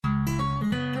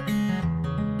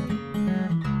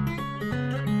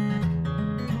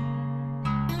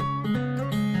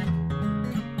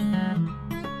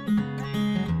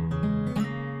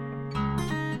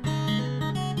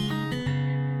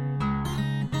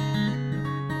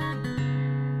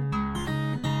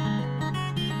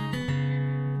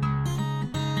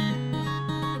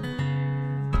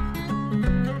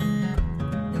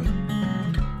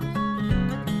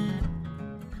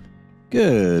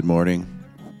Good morning.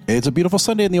 It's a beautiful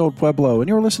Sunday in the Old Pueblo, and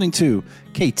you're listening to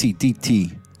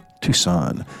KTDT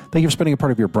Tucson. Thank you for spending a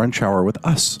part of your brunch hour with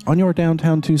us on your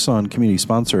downtown Tucson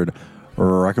community-sponsored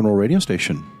rock and roll radio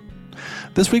station.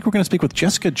 This week, we're going to speak with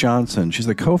Jessica Johnson. She's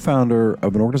the co-founder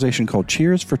of an organization called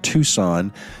Cheers for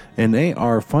Tucson, and they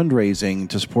are fundraising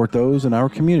to support those in our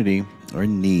community who are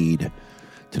in need.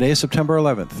 Today is September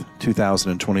 11th,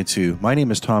 2022. My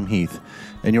name is Tom Heath,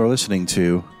 and you're listening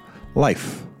to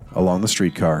Life Along the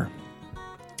Streetcar.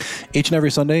 Each and every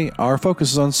Sunday, our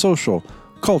focus is on social,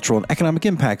 cultural, and economic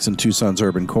impacts in Tucson's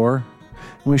urban core,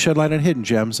 and we shed light on hidden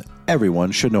gems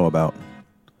everyone should know about.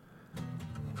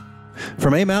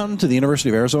 From A Mountain to the University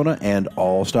of Arizona and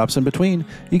all stops in between,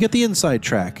 you get the inside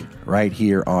track right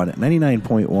here on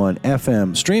 99.1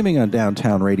 FM, streaming on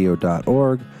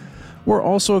downtownradio.org. We're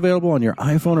also available on your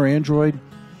iPhone or Android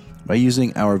by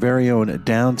using our very own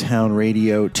Downtown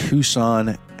Radio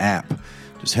Tucson app.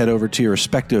 Just head over to your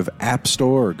respective App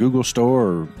Store or Google Store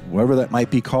or whatever that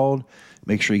might be called.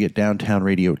 Make sure you get Downtown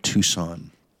Radio Tucson.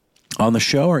 On the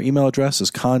show, our email address is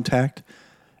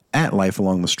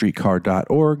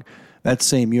contact@lifealongthestreetcar.org. That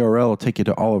same URL will take you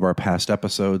to all of our past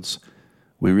episodes.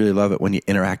 We really love it when you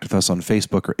interact with us on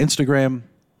Facebook or Instagram.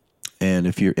 And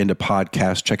if you're into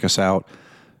podcasts, check us out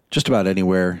just about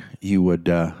anywhere you would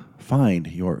find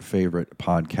your favorite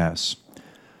podcasts.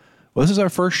 Well, this is our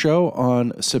first show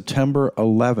on September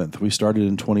 11th. We started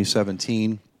in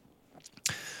 2017,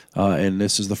 and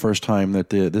this is the first time that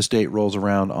this date rolls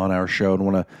around on our show. And I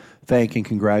want to thank and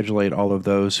congratulate all of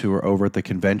those who were over at the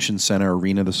Convention Center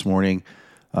Arena this morning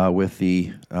with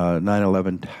the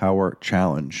 9/11 Tower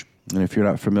Challenge. And if you're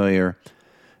not familiar,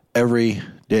 every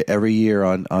year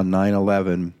on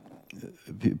 9/11,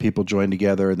 people join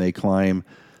together and they climb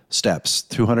steps,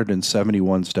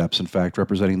 271 steps, in fact,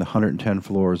 representing the 110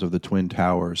 floors of the Twin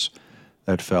Towers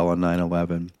that fell on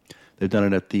 9/11. They've done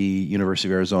it at the University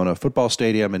of Arizona football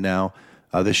stadium, and now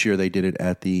this year they did it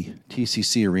at the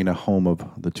TCC Arena, home of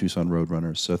the Tucson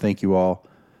Roadrunners. So thank you all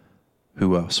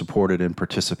who supported and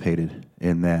participated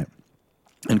in that.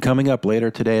 And coming up later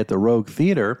today at the Rogue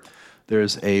Theater,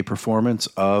 there's a performance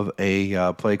of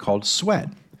a play called Sweat.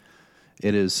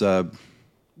 It is...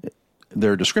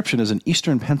 Their description is: an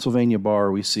Eastern Pennsylvania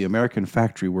bar, we see American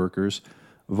factory workers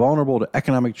vulnerable to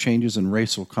economic changes and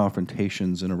racial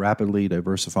confrontations in a rapidly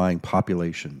diversifying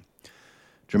population.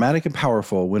 Dramatic and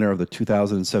powerful, winner of the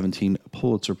 2017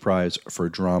 Pulitzer Prize for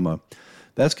Drama.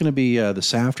 That's going to be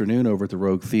this afternoon over at the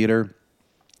Rogue Theater.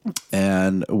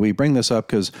 And we bring this up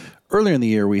because earlier in the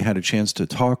year we had a chance to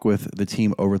talk with the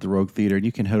team over at the Rogue Theater. And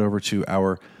you can head over to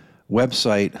our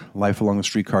website,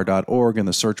 lifealongthestreetcar.org, in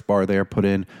the search bar there, put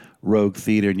in Rogue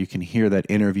Theater, and you can hear that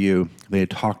interview. They had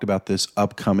talked about this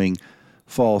upcoming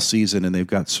fall season, and they've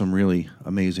got some really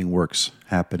amazing works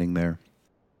happening there.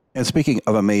 And speaking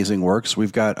of amazing works,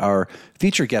 we've got our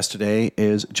featured guest today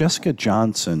is Jessica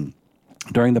Johnson.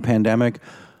 During the pandemic,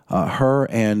 her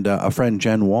and a friend,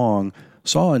 Jen Wong,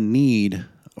 saw a need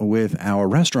with our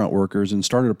restaurant workers and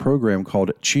started a program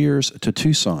called Cheers to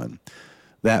Tucson.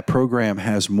 That program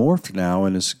has morphed now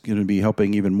and is going to be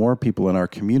helping even more people in our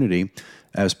community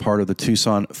as part of the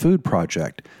Tucson Food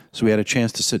Project. So we had a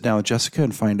chance to sit down with Jessica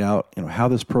and find out, how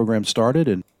this program started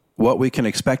and what we can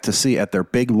expect to see at their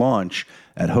big launch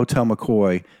at Hotel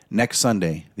McCoy next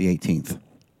Sunday, the 18th.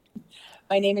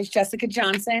 My name is Jessica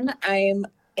Johnson. I'm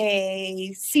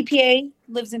a CPA,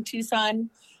 lives in Tucson,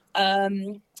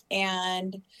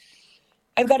 and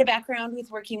I've got a background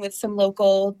with working with some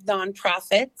local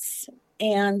nonprofits.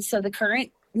 And so the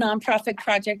current nonprofit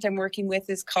project I'm working with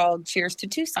is called Cheers to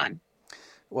Tucson.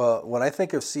 Well, when I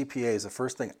think of CPAs, the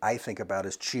first thing I think about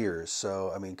is Cheers.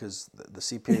 So, because the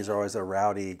CPAs are always a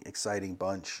rowdy, exciting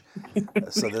bunch.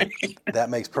 So that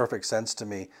makes perfect sense to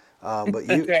me. But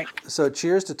Right. So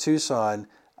Cheers to Tucson,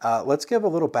 let's give a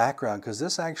little background, because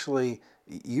this actually,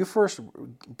 you first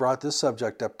brought this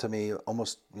subject up to me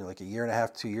almost like a year and a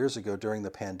half, 2 years ago during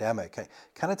the pandemic.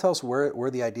 Kind of tell us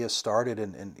where the idea started,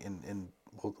 and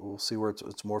we'll see where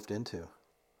it's morphed into.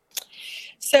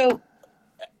 So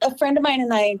a friend of mine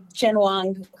and I, Jen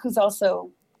Wong, who's also,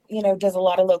 does a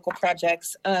lot of local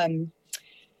projects. It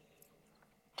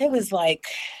was like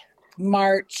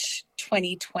March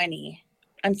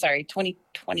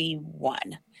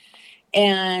 2021.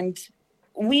 And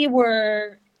we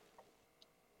were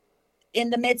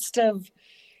in the midst of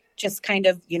just kind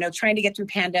of, trying to get through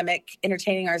pandemic,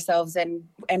 entertaining ourselves. And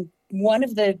one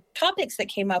of the topics that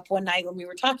came up one night when we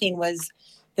were talking was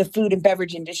the food and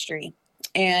beverage industry.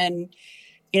 And,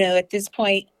 at this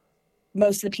point,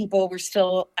 most of the people were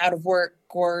still out of work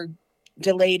or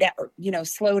delayed,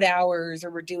 slowed hours, or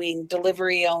were doing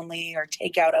delivery only or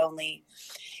takeout only.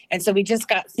 And so we just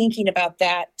got thinking about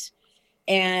that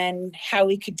and how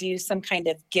we could do some kind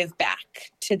of give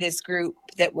back to this group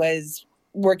that was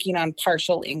working on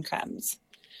partial incomes.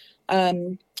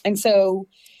 And so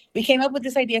we came up with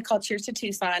this idea called Cheers to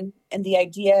Tucson. And the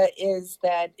idea is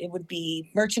that it would be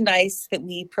merchandise that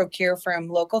we procure from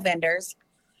local vendors,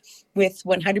 with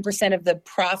 100% of the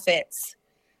profits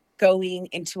going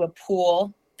into a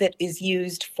pool that is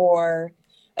used for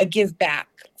a give back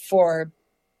for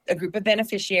a group of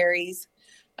beneficiaries.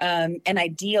 And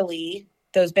ideally,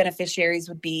 those beneficiaries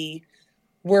would be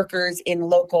workers in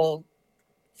local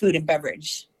food and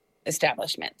beverage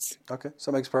establishments. Okay,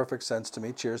 so it makes perfect sense to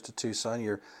me. Cheers to Tucson.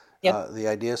 You're Yep. the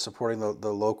idea of supporting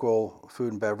the local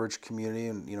food and beverage community,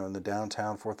 and in the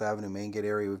downtown Fourth Avenue Main Gate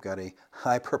area, we've got a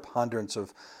high preponderance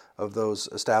of those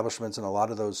establishments, and a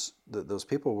lot of those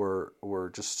people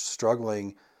were just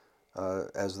struggling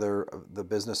as the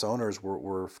business owners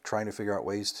were trying to figure out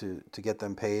ways to get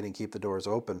them paid and keep the doors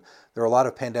open. There are a lot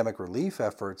of pandemic relief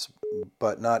efforts,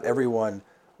 but not everyone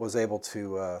was able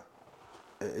to.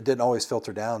 It didn't always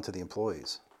filter down to the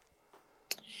employees.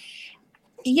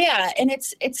 Yeah, and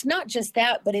it's not just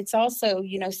that, but it's also,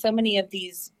 so many of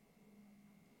these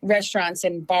restaurants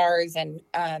and bars and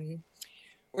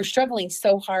were struggling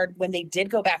so hard when they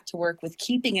did go back to work with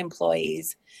keeping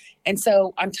employees. And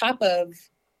so on top of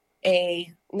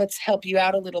let's help you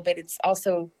out a little bit, it's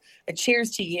also a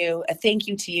cheers to you, a thank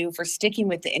you to you for sticking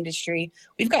with the industry.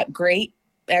 We've got great,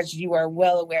 as you are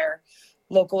well aware,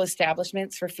 local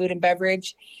establishments for food and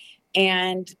beverage,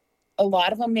 and a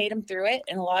lot of them made them through it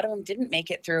and a lot of them didn't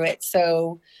make it through it.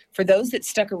 So for those that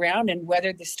stuck around and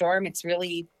weathered the storm, it's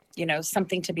really,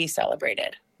 something to be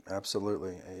celebrated.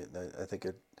 Absolutely. I think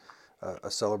a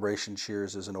celebration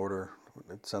cheers is in order.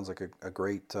 It sounds like a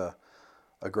great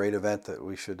event that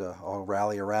we should all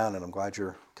rally around, and I'm glad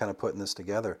you're kind of putting this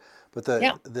together. But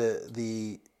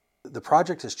the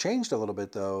project has changed a little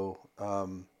bit, though.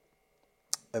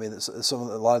 I mean, a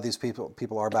lot of these people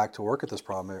are back to work at this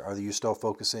problem. Are you still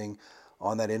focusing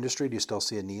on that industry? Do you still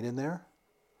see a need in there?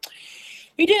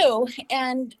 We do,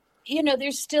 and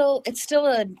it's still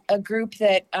a group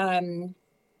that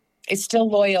is still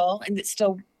loyal and that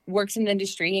still works in the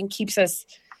industry and keeps us,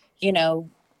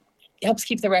 helps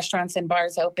keep the restaurants and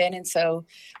bars open. And so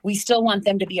we still want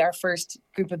them to be our first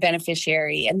group of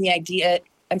beneficiary. And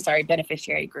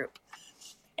beneficiary group.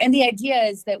 And the idea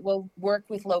is that we'll work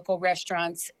with local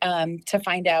restaurants to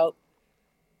find out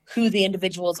who the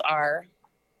individuals are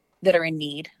that are in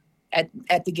need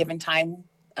at the given time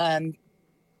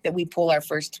that we pull our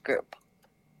first group.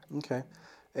 Okay.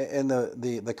 And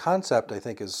the concept, I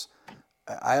think, is,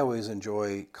 I always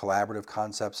enjoy collaborative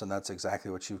concepts, and that's exactly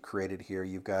what you've created here.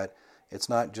 It's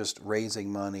not just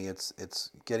raising money,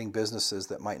 it's getting businesses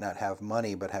that might not have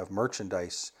money but have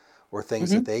merchandise or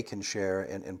things that they can share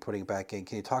and putting back in.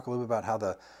 Can you talk a little bit about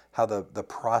how the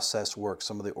process works,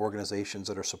 some of the organizations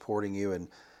that are supporting you, and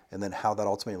then how that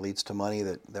ultimately leads to money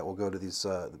that will go to these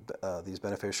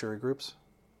beneficiary groups?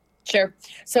 Sure.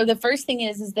 So the first thing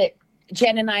is that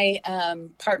Jen and I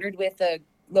partnered with a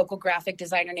local graphic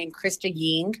designer named Krista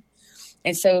Ying.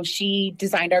 And so she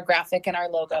designed our graphic and our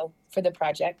logo for the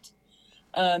project.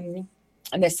 And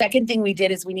the second thing we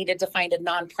did is we needed to find a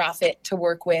nonprofit to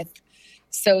work with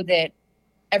so that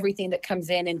everything that comes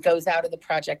in and goes out of the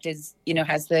project is,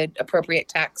 has the appropriate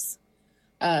tax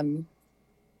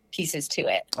pieces to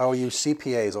it. Oh, you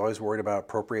CPAs always worried about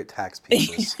appropriate tax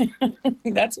pieces.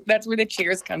 That's where the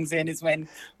cheers comes in, is when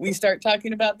we start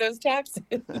talking about those taxes.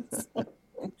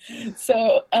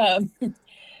 So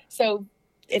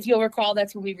if you'll recall,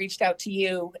 that's when we reached out to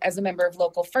you as a member of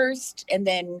Local First, and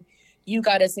then you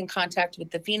got us in contact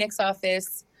with the Phoenix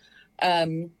office,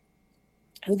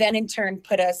 who then in turn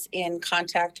put us in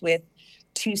contact with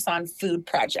Tucson Food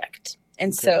Project.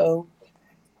 And so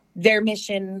their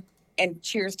mission and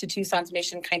Cheers to Tucson's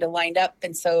mission kind of lined up.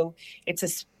 And so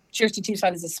Cheers to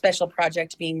Tucson is a special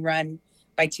project being run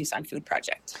by Tucson Food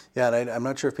Project. Yeah, and I'm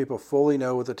not sure if people fully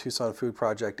know what the Tucson Food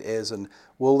Project is, and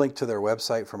we'll link to their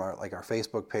website from our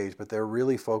Facebook page, but they're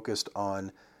really focused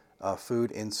on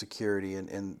food insecurity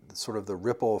and sort of the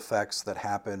ripple effects that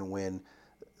happen when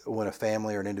a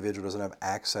family or an individual doesn't have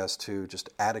access to just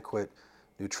adequate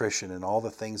nutrition and all the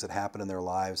things that happen in their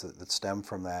lives that stem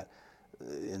from that.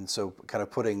 And so kind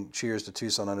of putting Cheers to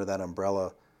Tucson under that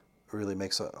umbrella really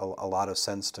makes a lot of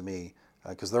sense to me,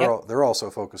 because they're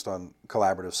also focused on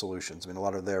collaborative solutions. I mean, a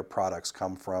lot of their products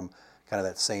come from kind of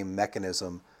that same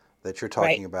mechanism that you're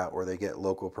talking about, where they get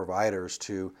local providers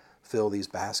to fill these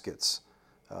baskets.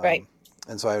 Right.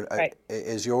 And so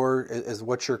is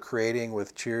what you're creating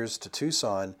with Cheers to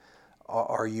Tucson,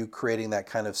 are you creating that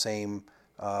kind of same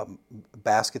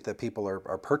basket that people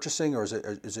are purchasing, or is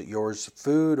it yours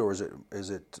food, or is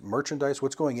it merchandise?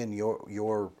 What's going in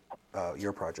your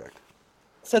project?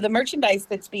 So the merchandise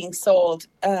that's being sold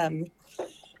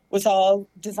was all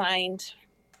designed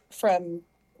from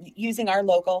using our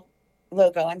logo,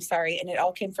 and it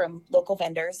all came from local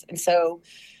vendors. And so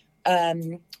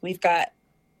we've got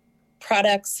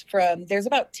products there's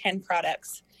about 10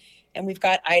 products, and we've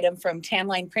got item from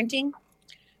Tanline Printing,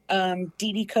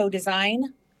 DD Co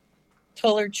Design,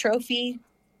 Toller Trophy,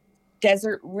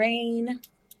 Desert Rain,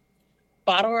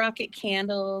 Bottle Rocket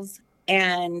Candles,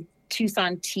 and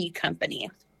Tucson Tea Company.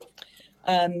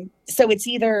 So it's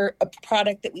either a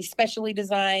product that we specially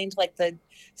designed, like the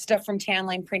stuff from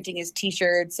Tanline Printing is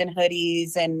t-shirts and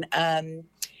hoodies and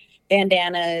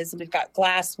bandanas. And we've got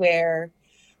glassware.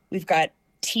 We've got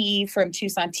tea from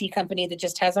Tucson Tea Company that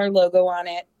just has our logo on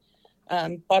it.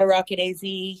 Bottle Rocket AZ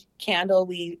candle,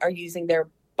 we are using their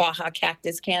Baja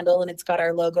Cactus candle, and it's got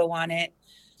our logo on it.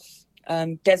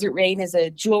 Desert Rain is a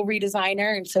jewelry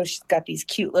designer, and so she's got these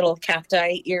cute little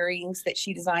cacti earrings that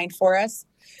she designed for us.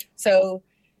 So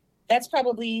that's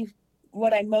probably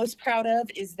what I'm most proud of,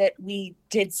 is that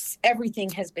everything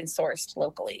has been sourced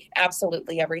locally,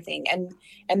 absolutely everything. And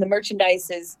the merchandise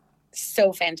is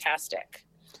so fantastic.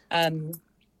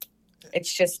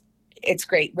 It's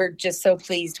great. We're just so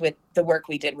pleased with the work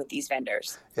we did with these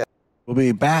vendors. Yeah. We'll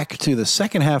be back to the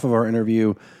second half of our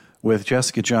interview with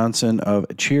Jessica Johnson of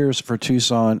Cheers for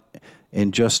Tucson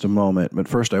in just a moment. But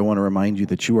first, I want to remind you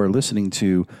that you are listening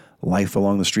to Life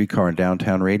Along the Streetcar on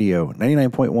Downtown Radio,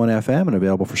 99.1 FM, and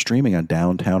available for streaming on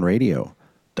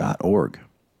downtownradio.org.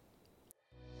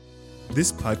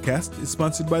 This podcast is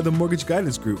sponsored by the Mortgage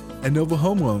Guidance Group and Nova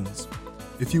Home Loans.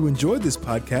 If you enjoyed this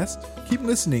podcast, keep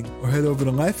listening or head over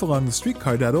to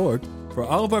lifealongthestreetcar.org for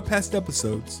all of our past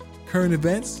episodes, current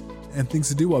events, and things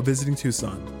to do while visiting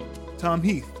Tucson. Tom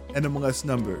Heath, NMLS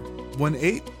number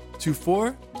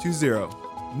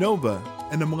 182420. Nova,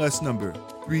 NMLS number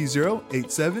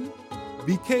 3087.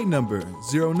 BK number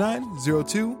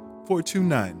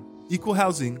 0902429. Equal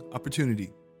housing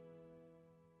opportunity.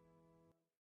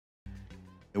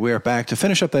 We are back to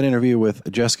finish up that interview with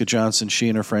Jessica Johnson. She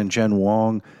and her friend Jen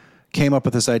Wong came up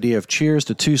with this idea of Cheers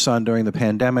to Tucson during the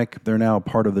pandemic. They're now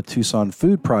part of the Tucson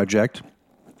Food Project,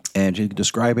 and she's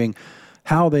describing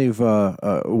how they've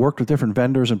worked with different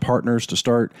vendors and partners to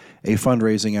start a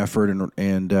fundraising effort,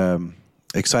 and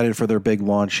excited for their big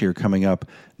launch here coming up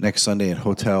next Sunday at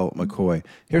Hotel McCoy.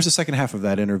 Here's the second half of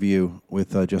that interview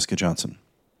with Jessica Johnson.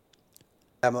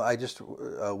 I just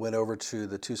went over to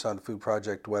the Tucson Food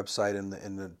Project website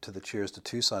and to the Cheers to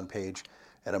Tucson page,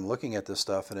 and I'm looking at this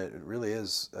stuff, and it really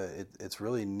is, it's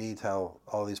really neat how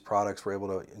all these products were able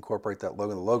to incorporate that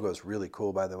logo. The logo is really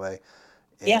cool, by the way.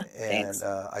 Yeah, and thanks.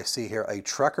 I see here a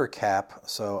trucker cap,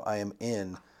 so I am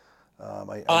in.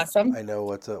 Awesome. I know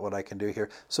what I can do here.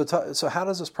 So how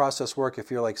does this process work? If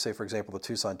you're like, say, for example, the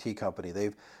Tucson Tea Company,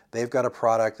 they've got a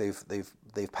product,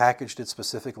 they've packaged it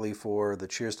specifically for the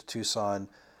Cheers to Tucson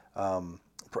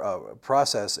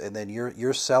process, and then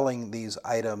you're selling these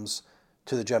items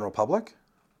to the general public.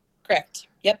 Correct.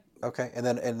 Yep. Okay, and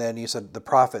then you said the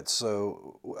profits.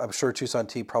 So I'm sure Tucson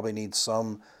Tea probably needs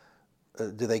some.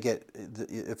 Do they get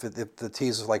if the tea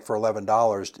is like for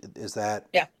 $11? Is that?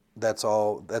 Yeah. That's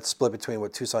split between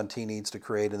what Tucson Tea needs to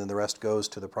create, and then the rest goes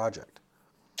to the project.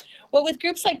 Well, with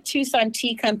groups like Tucson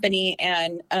Tea Company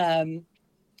and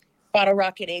Bottle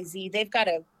Rocket AZ, they've got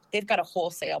a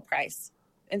wholesale price,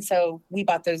 and so we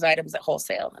bought those items at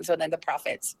wholesale, and so then the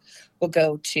profits will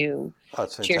go to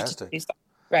That's Cheers fantastic. to Tucson.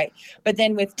 Right. But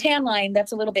then with Tanline,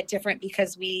 that's a little bit different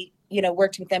because we,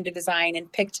 worked with them to design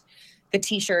and picked the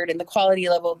t-shirt and the quality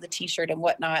level of the t-shirt and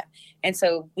whatnot. And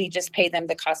so we just pay them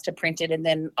the cost to print it, and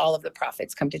then all of the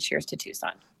profits come to Cheers to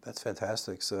Tucson. That's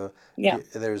fantastic. So yeah,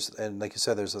 and like you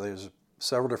said, there's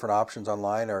several different options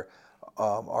online. Are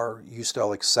you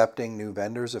still accepting new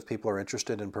vendors if people are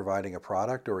interested in providing a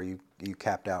product, or are you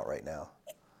capped out right now?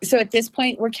 So at this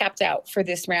point, we're capped out for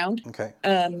this round. Okay.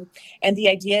 And the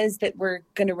idea is that we're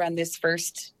going to run this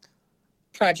first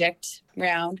project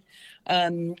round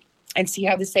and see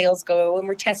how the sales go. And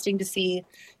we're testing to see,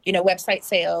 website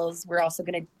sales. We're also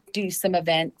going to do some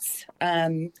events.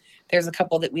 There's a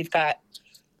couple that we've got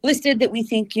listed that we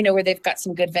think, where they've got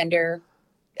some good vendor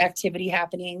activity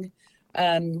happening.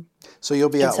 So you'll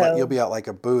be out like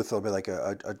a booth. There'll be like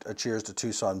a Cheers to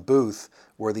Tucson booth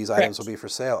where these items will be for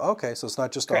sale. Okay, so it's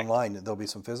not just online. There'll be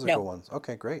some physical ones.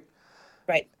 Okay, great.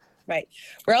 Right.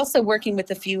 We're also working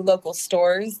with a few local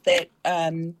stores that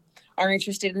are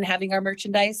interested in having our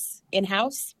merchandise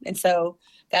in-house, and so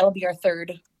that'll be our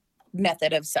third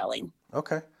method of selling.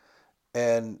 Okay.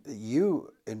 And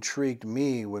you intrigued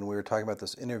me when we were talking about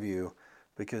this interview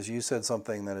because you said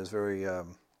something that is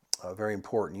very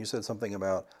important. You said something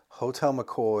about Hotel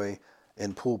McCoy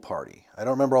and pool party. I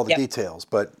don't remember all the Yep. details,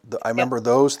 but I Yep. remember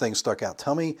those things stuck out.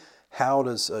 Tell me, how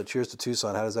does Cheers to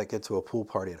Tucson, how does that get to a pool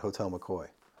party at Hotel McCoy?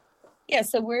 Yeah,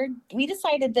 so we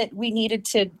decided that we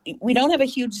don't have a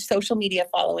huge social media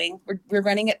following. We're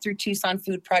running it through Tucson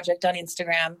Food Project on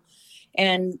Instagram,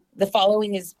 and the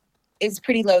following is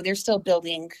pretty low. They're still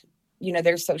building,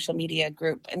 their social media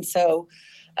group. And so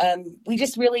we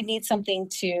just really need something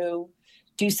to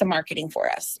do some marketing for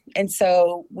us. And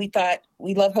so we thought,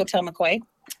 we love Hotel McCoy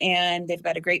and they've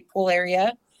got a great pool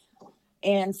area.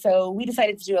 And so we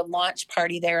decided to do a launch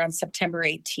party there on September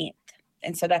 18th.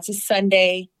 And so that's a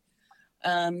Sunday.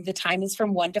 The time is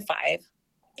from 1 to 5.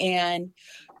 And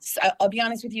so I'll be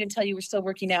honest with you and tell you we're still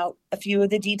working out a few of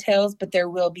the details, but there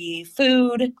will be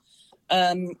food,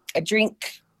 a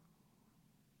drink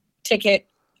ticket,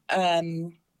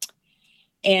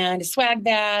 and a swag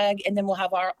bag, and then we'll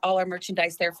have all our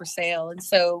merchandise there for sale. And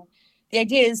so the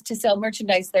idea is to sell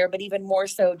merchandise there, but even more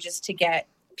so just to get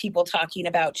people talking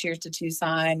about Cheers to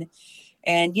Tucson.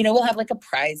 And, we'll have like a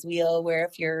prize wheel where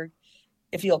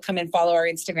if you'll come and follow our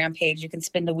Instagram page, you can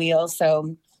spin the wheel.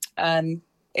 So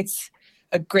it's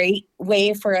a great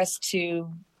way for us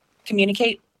to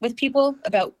communicate with people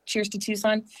about Cheers to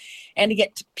Tucson and to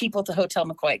get people to Hotel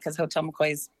McCoy, because Hotel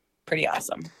McCoy is pretty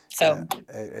awesome. So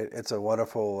it's a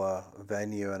wonderful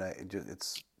venue, and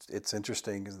it's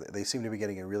interesting because they seem to be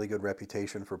getting a really good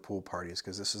reputation for pool parties,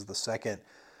 because this is the second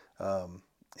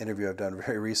interview I've done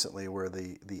very recently where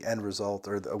the end result,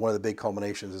 or one of the big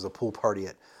culminations, is a pool party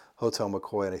at Hotel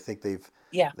McCoy, and I think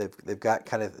they've got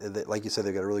kind of, like you said,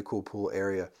 they've got a really cool pool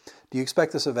area. Do you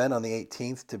expect this event on the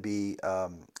 18th to be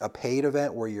a paid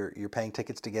event where you're paying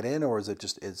tickets to get in, or is it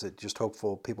just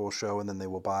hopeful people will show and then they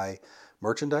will buy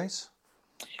merchandise?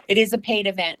 it is a paid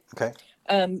event. Okay.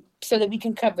 So that we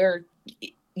can cover,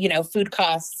 food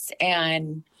costs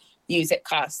and music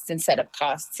costs and setup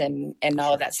costs and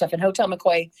all of that stuff. And Hotel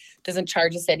McCoy doesn't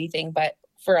charge us anything, but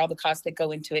for all the costs that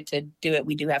go into it to do it,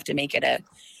 we do have to make it a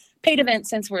paid event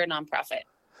since we're a nonprofit.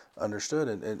 Understood.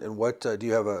 And what do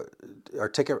you have are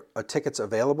tickets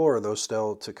available, or are those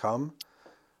still to come?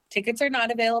 Tickets are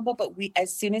not available, but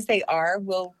as soon as they are,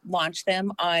 we'll launch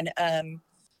them on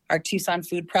our Tucson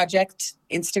Food Project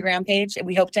Instagram page, and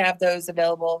we hope to have those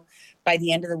available by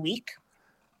the end of the week.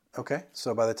 Okay,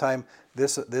 so by the time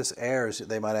this airs,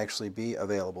 they might actually be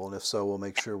available, and if so, we'll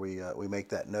make sure we make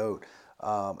that note.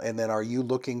 And then, are you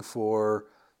looking for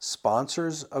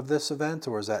sponsors of this event,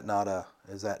 or is that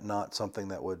not something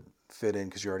that would fit in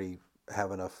because you already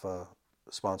have enough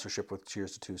sponsorship with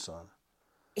Cheers to Tucson?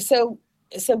 So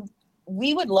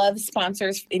we would love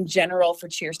sponsors in general for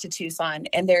Cheers to Tucson,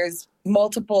 and there's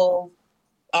multiple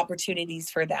opportunities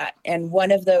for that. And one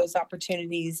of those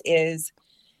opportunities is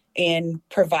in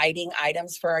providing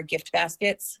items for our gift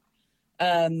baskets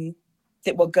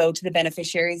that will go to the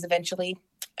beneficiaries eventually.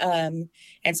 And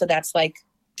so that's like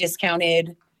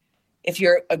discounted, if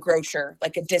you're a grocer,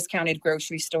 like a discounted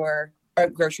grocery store or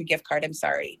grocery gift card, I'm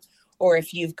sorry. Or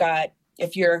if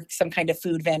you're some kind of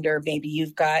food vendor, maybe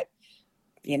you've got,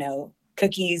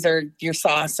 cookies or your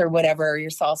sauce or whatever, your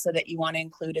salsa that you want to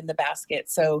include in the basket.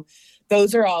 So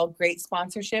those are all great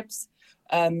sponsorships.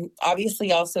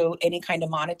 Obviously also any kind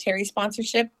of monetary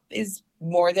sponsorship is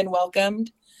more than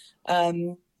welcomed.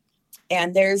 And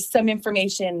there's some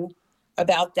information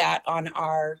about that on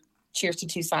our Cheers to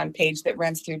Tucson page that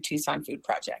runs through Tucson Food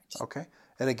Project. Okay.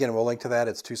 And again, we'll link to that.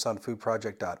 It's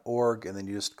TucsonFoodProject.org, and then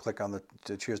you just click on the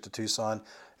Cheers to Tucson.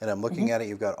 And I'm looking at it.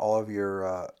 You've got all of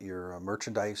your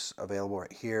merchandise available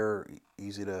right here,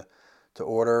 easy to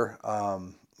order.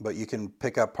 But you can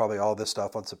pick up probably all this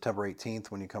stuff on September 18th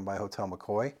when you come by Hotel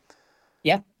McCoy.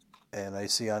 Yeah. And I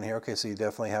see on here, okay, so you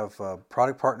definitely have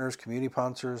product partners, community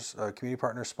partners,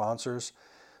 sponsors.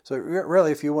 So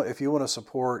really, if you want to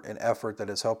support an effort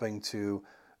that is helping to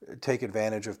take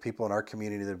advantage of people in our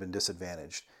community that have been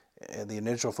disadvantaged, and the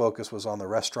initial focus was on the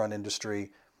restaurant industry,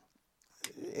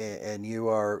 and you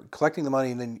are collecting the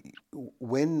money, and then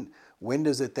when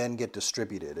does it then get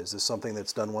distributed? Is this something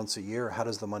that's done once a year? Or how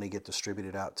does the money get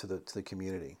distributed out to the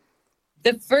community?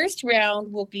 The first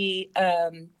round will be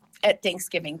at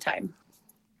Thanksgiving time.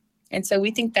 And so we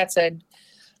think that's a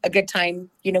good time,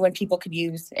 when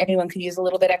anyone could use a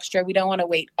little bit extra. We don't want to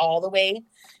wait all the way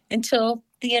until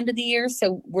the end of the year.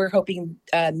 So we're hoping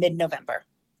mid-November.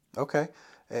 Okay.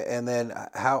 And then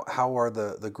how are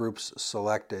the groups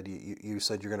selected? You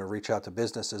said you're going to reach out to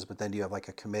businesses, but then do you have like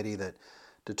a committee that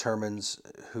determines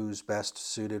who's best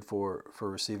suited for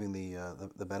receiving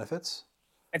the benefits?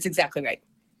 That's exactly right.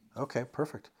 Okay,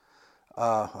 perfect.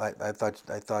 I thought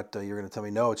you were going to tell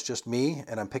me, no, it's just me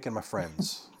and I'm picking my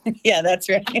friends. Yeah, that's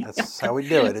right. That's how we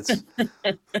do it. It's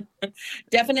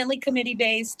Definitely committee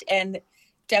based, and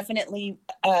definitely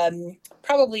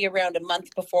probably around a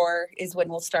month before is when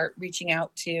we'll start reaching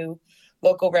out to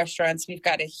local restaurants. We've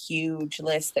got a huge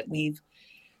list that we've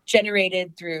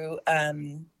generated through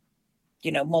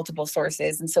multiple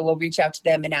sources, and so we'll reach out to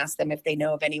them and ask them if they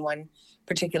know of anyone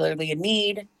particularly in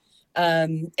need,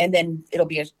 and then it'll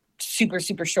be a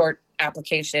super short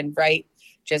application, right?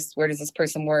 Just, where does this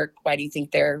person work? Why do you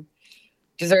think they're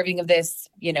deserving of this?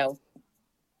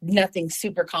 Nothing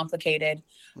super complicated.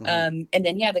 And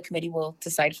then, the committee will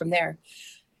decide from there.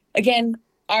 Again,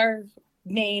 our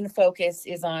main focus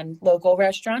is on local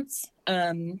restaurants,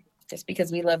 just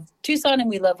because we love Tucson and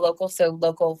we love local. So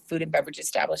local food and beverage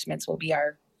establishments will be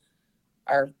our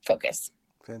focus.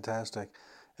 Fantastic.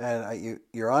 And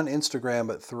you're on Instagram,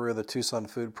 but through the Tucson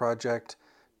Food Project.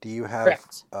 Do you have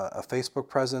a Facebook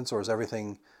presence, or is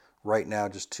everything right now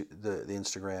just the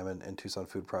Instagram and Tucson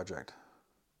Food Project?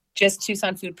 Just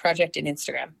Tucson Food Project and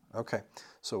Instagram. Okay.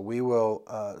 So we will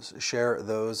share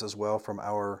those as well from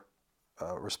our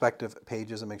respective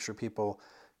pages and make sure people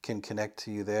can connect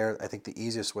to you there. I think the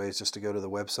easiest way is just to go to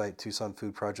the website,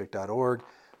 TucsonFoodProject.org.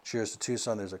 Cheers to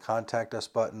Tucson. There's a contact us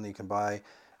button. You can buy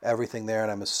everything there.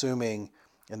 And I'm assuming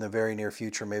in the very near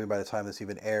future, maybe by the time this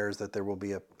even airs, that there will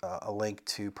be a link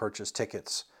to purchase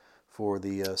tickets for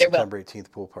the September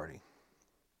 18th pool party.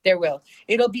 There will.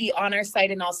 It'll be on our site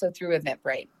and also through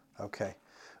Eventbrite. Okay.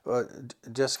 Well,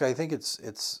 Jessica, I think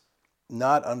it's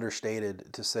not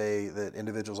understated to say that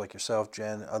individuals like yourself,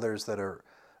 Jen, others that are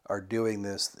doing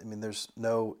this, I mean, there's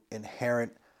no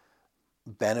inherent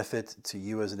benefit to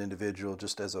you as an individual,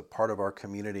 just as a part of our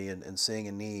community and seeing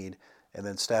a need and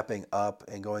then stepping up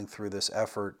and going through this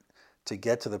effort to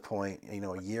get to the point,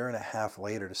 a year and a half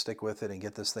later, to stick with it and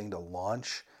get this thing to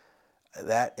launch.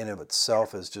 That in of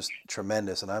itself is just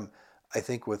tremendous. And I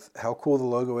think with how cool the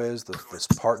logo is, this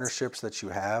partnerships that you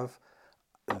have,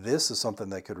 this is something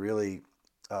that could really,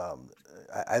 I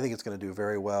think it's going to do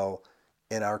very well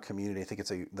in our community. I think it's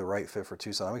the right fit for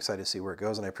Tucson. I'm excited to see where it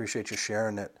goes, and I appreciate you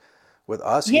sharing it with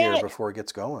us here before it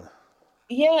gets going.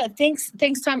 Yeah, thanks,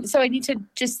 Tom. So I need to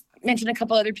just mention a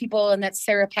couple other people, and that's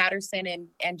Sarah Patterson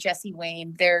and Jesse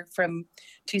Wayne. They're from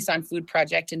Tucson Food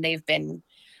Project, and they've been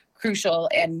crucial.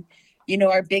 And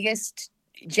our biggest,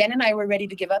 Jen and I were ready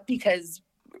to give up, because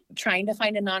trying to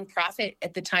find a nonprofit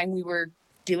at the time we were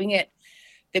doing it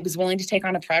that was willing to take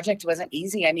on a project wasn't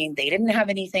easy. I mean, they didn't have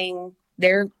anything.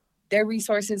 Their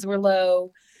resources were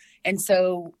low. And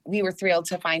so we were thrilled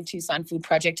to find Tucson Food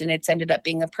Project, and it's ended up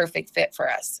being a perfect fit for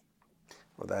us.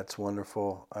 Well, that's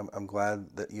wonderful. I'm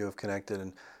glad that you have connected.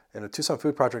 And a Tucson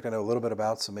Food Project I know a little bit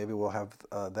about, so maybe we'll have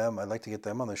them. I'd like to get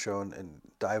them on the show and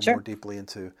dive more deeply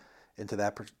into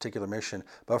that particular mission.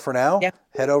 But for now,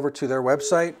 head over to their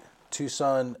website,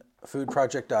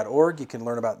 TucsonFoodProject.org. You can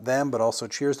learn about them, but also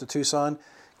Cheers to Tucson.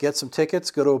 Get some tickets,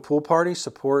 go to a pool party,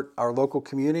 support our local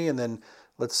community, and then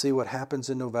let's see what happens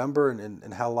in November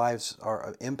and how lives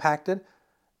are impacted.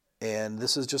 And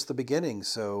this is just the beginning.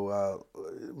 So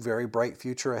very bright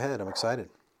future ahead. I'm excited.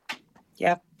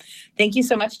 Yeah. Thank you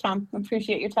so much, Tom. I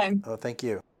appreciate your time. Oh, thank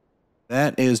you.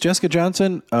 That is Jessica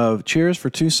Johnson of Cheers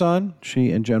for Tucson.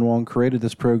 She and Jen Wong created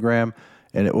this program,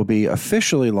 and it will be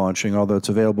officially launching, although it's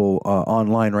available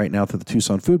online right now through the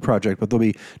Tucson Food Project, but they'll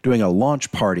be doing a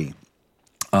launch party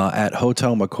at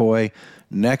Hotel McCoy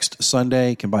next Sunday.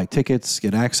 You can buy tickets,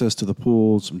 get access to the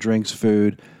pool, some drinks,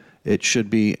 food. It should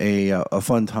be a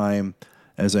fun time.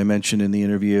 As I mentioned in the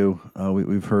interview,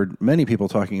 we've heard many people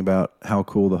talking about how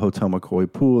cool the Hotel McCoy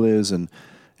pool is, and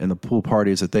the pool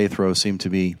parties that they throw seem to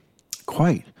be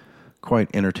quite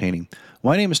entertaining.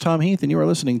 My name is Tom Heath, and you are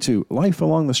listening to Life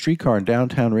Along the Streetcar on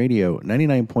Downtown Radio,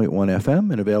 99.1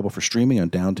 FM, and available for streaming on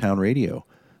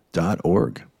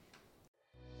downtownradio.org.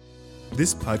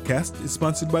 This podcast is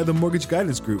sponsored by the Mortgage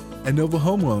Guidance Group and Nova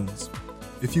Home Loans.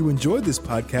 If you enjoyed this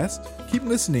podcast, keep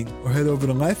listening or head over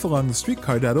to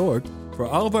lifealongthestreetcar.org for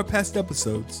all of our past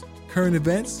episodes, current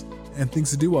events, and things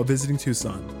to do while visiting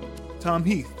Tucson. Tom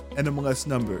Heath, NMLS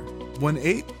number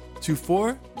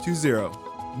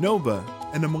 182420. Nova,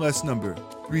 NMLS number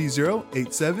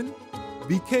 3087.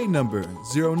 BK number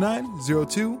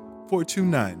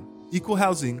 0902429. Equal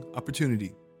housing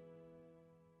opportunity.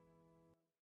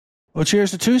 Well,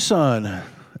 cheers to Tucson.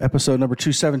 Episode number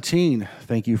 217.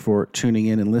 Thank you for tuning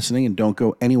in and listening, and don't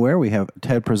go anywhere. We have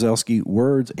Ted Przelski,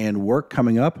 Words and Work,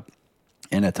 coming up.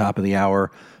 And at top of the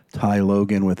hour, Ty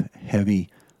Logan with Heavy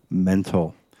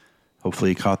Mental.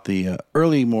 Hopefully you caught the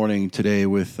early morning today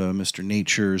with Mr.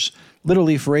 Nature's Little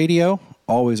Leaf Radio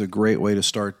always a great way to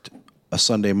start a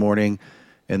Sunday morning.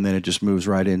 And then it just moves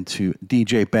right into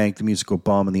DJ Bank, the musical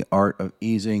bum, and the art of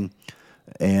easing.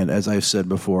 And as I've said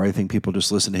before, I think people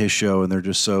just listen to his show and they're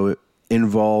just so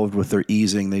involved with their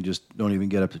easing, they just don't even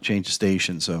get up to change the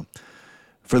station. So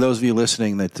for those of you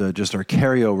listening that just are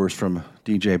carryovers from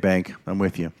DJ Bank, I'm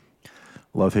with you.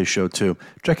 Love his show too.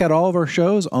 Check out all of our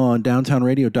shows on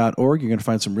downtownradio.org. You're going to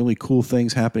find some really cool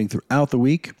things happening throughout the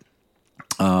week.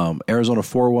 Arizona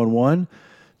 411,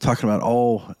 talking about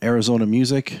all Arizona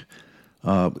music.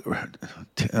 We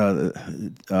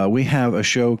have a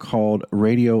show called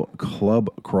Radio Club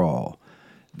Crawl.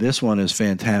 This one is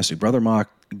fantastic. Brother Mock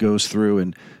goes through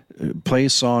and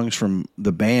plays songs from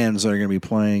the bands that are going to be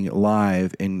playing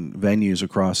live in venues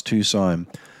across Tucson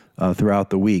throughout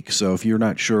the week. So if you're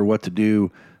not sure what to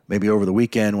do, maybe over the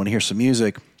weekend, want to hear some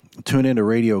music, tune into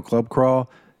Radio Club Crawl.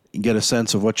 You get a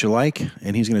sense of what you like,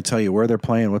 and he's going to tell you where they're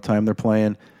playing, what time they're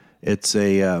playing. It's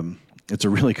a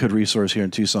really good resource here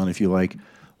in Tucson if you like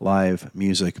live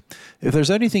music. If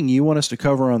there's anything you want us to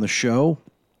cover on the show,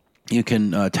 you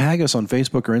can tag us on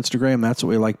Facebook or Instagram. That's what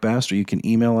we like best. Or you can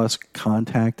email us,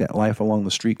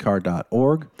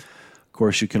 contact@lifealongthestreetcar.org. Of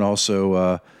course, you can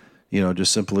also,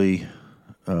 just simply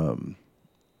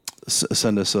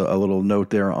send us a little note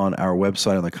there on our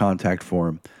website on the contact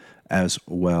form as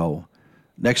well.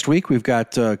 Next week, we've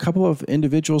got a couple of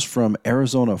individuals from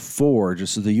Arizona Forge.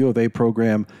 This is the U of A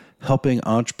program helping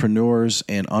entrepreneurs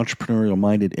and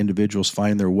entrepreneurial-minded individuals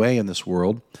find their way in this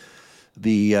world.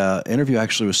 The interview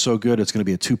actually was so good, it's going to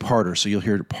be a two-parter, so you'll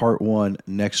hear part one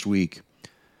next week.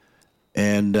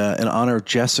 And in honor of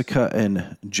Jessica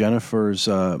and Jennifer's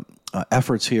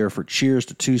efforts here for Cheers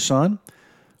to Tucson, I'm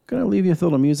going to leave you with a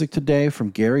little music today from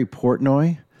Gary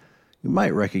Portnoy. You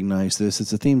might recognize this.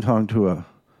 It's a theme song to a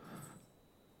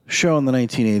show in the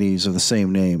 1980s of the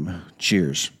same name,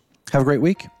 Cheers. Have a great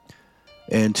week,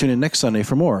 and tune in next Sunday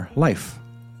for more Life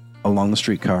Along the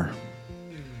Streetcar.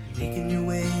 Making your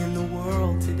way in the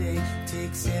world today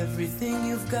takes everything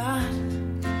you've got.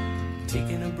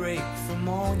 Taking a break from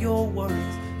all your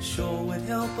worries sure would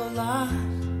help a lot.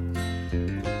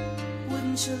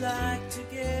 Wouldn't you like to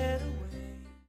get